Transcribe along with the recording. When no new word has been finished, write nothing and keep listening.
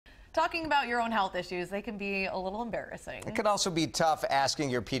Talking about your own health issues, they can be a little embarrassing. It can also be tough asking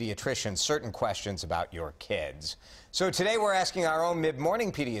your pediatrician certain questions about your kids. So today we're asking our own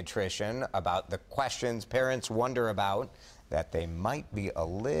mid-morning pediatrician about the questions parents wonder about that they might be a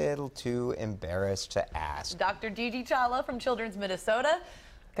little too embarrassed to ask. Dr. Gigi Chawla from Children's Minnesota.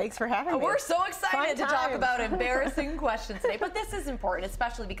 Thanks for having me. We're so excited to talk about embarrassing questions today. But this is important,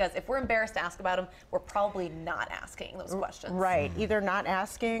 especially because if we're embarrassed to ask about them, we're probably not asking those questions. Right. Either not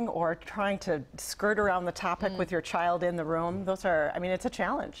asking or trying to skirt around the topic with your child in the room. Those are, I mean, it's a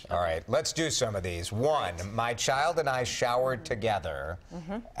challenge. All right, let's do some of these. One, my child and I showered together.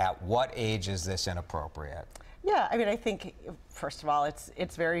 At what age is this inappropriate? Yeah, I mean, I think, first of all,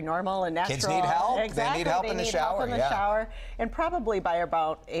 it's very normal and natural. Kids need help. Exactly. They need help in the shower. Help in the shower. And probably by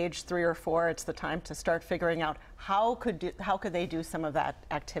about age 3 or 4, it's the time to start figuring out how could they do some of that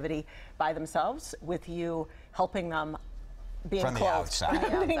activity by themselves with you helping them being from clothed. The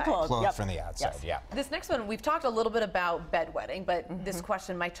outside. Being clothed. Clothed from the outside, yes. yeah. This next one, we've talked a little bit about bedwetting, but this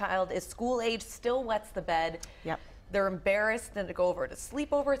question, my child is school age, still wets the bed. Yep. They're embarrassed then to go over to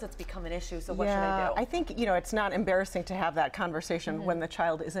sleepovers. It's become an issue, so what should I do? I think, you know, it's not embarrassing to have that conversation when the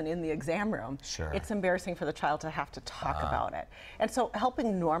child isn't in the exam room. Sure. It's embarrassing for the child to have to talk about it. And so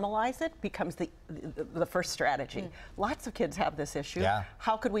helping normalize it becomes the first strategy. Lots of kids have this issue. Yeah.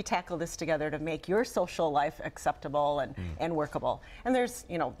 How could we tackle this together to make your social life acceptable and workable? And there's,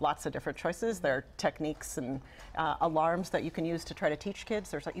 you know, lots of different choices. There are techniques and alarms that you can use to try to teach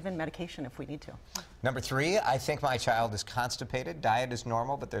kids. There's even medication if we need to. Number 3, I think my child is constipated. Diet is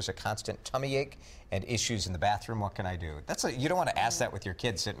normal, but there's a constant tummy ache and issues in the bathroom. What can I do? You don't want to ask that with your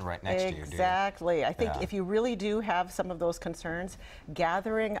kid sitting right next to you, do you? Exactly. I think if you really do have some of those concerns,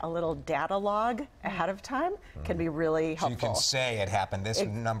 gathering a little data log ahead of time can be really helpful. So you can say it happened this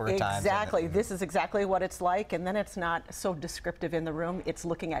number of times. Exactly. This is exactly what it's like, and then it's not so descriptive in the room. It's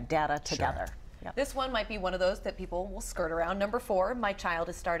looking at data together. Sure. Yep. This one might be one of those that people will skirt around. Number 4, my child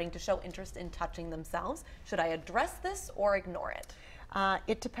is starting to show interest in touching themselves. Should I address this or ignore it?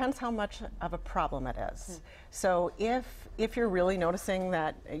 It depends how much of a problem it is. So if you're really noticing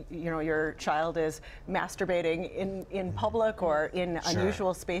that you know your child is masturbating in public or in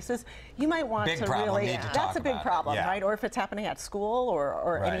unusual spaces, you might want to really that's a big problem, right? Or if it's happening at school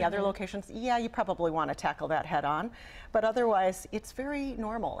or any other locations, yeah, you probably want to tackle that head on. But otherwise, it's very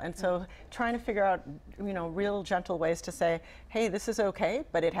normal. And so trying to figure out, you know, real gentle ways to say, hey, this is okay,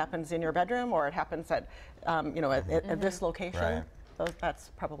 but it happens in your bedroom or it happens at you know at this location. Right. So that's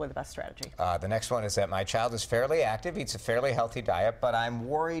probably the best strategy. The next one is that my child is fairly active, eats a fairly healthy diet, but I'm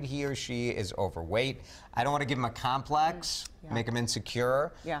worried he or she is overweight. I don't want to give him a complex, make him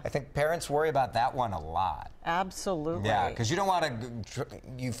insecure. Yeah. I think parents worry about that one a lot. Absolutely. Yeah, because you don't want to,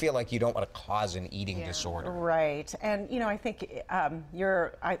 you feel like you don't want to cause an eating disorder. Right. And, you know, I think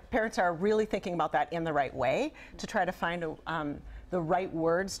parents are really thinking about that in the right way to try to find the right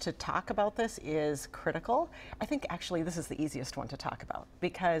words to talk about this is critical. I think actually this is the easiest one to talk about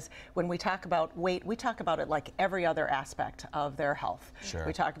because when we talk about weight, we talk about it like every other aspect of their health. Sure.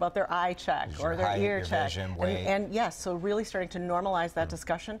 We talk about their eye check or their ear check. Vision, weight. And yes, so really starting to normalize that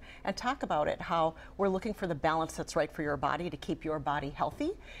discussion and talk about it, how we're looking for the balance that's right for your body to keep your body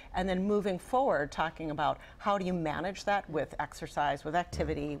healthy. And then moving forward, talking about how do you manage that with exercise, with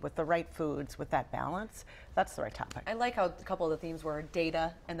activity, with the right foods, with that balance. That's the right topic. I like how a couple of the themes were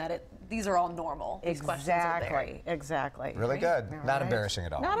data and that these are all normal. These questions are there. Exactly. Really good. Not embarrassing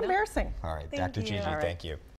at all. Not embarrassing. All right, Dr. Gigi, thank you.